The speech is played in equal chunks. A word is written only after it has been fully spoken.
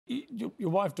Your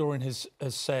wife, Doreen, has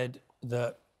said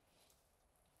that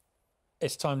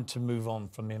it's time to move on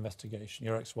from the investigation.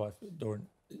 Your ex-wife, Doreen,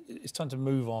 it's time to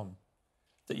move on,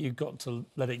 that you've got to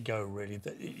let it go, really,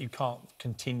 that you can't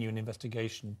continue an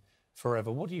investigation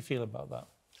forever. What do you feel about that?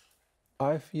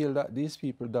 I feel that these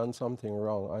people done something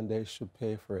wrong and they should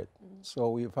pay for it. So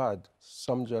we've had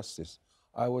some justice.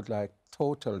 I would like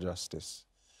total justice.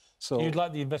 So You'd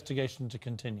like the investigation to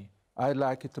continue? I'd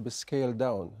like it to be scaled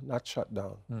down, not shut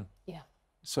down. Yeah.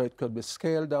 So it could be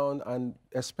scaled down, and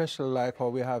especially like how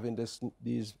we're having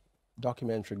these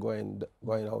documentary going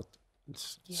out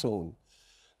soon.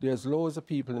 There's loads of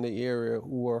people in the area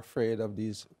who are afraid of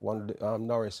these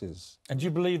Norrises. And do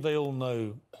you believe they all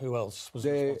know who else was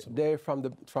responsible? They from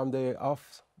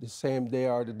the same day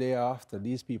or the day after,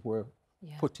 these people were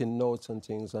putting notes and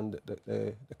things on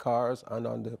the cars and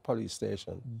on the police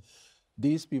station.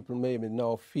 These people maybe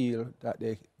now feel that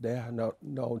they are not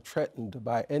now threatened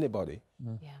by anybody.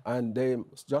 And I'm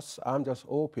just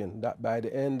hoping that by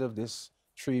the end of this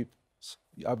trip,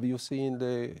 have you seen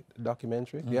the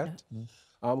documentary yet?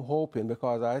 I'm hoping,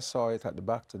 because I saw it at the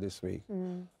BACTA this week,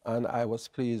 and I was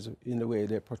pleased in the way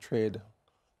they portrayed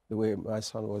the way my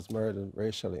son was murdered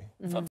racially.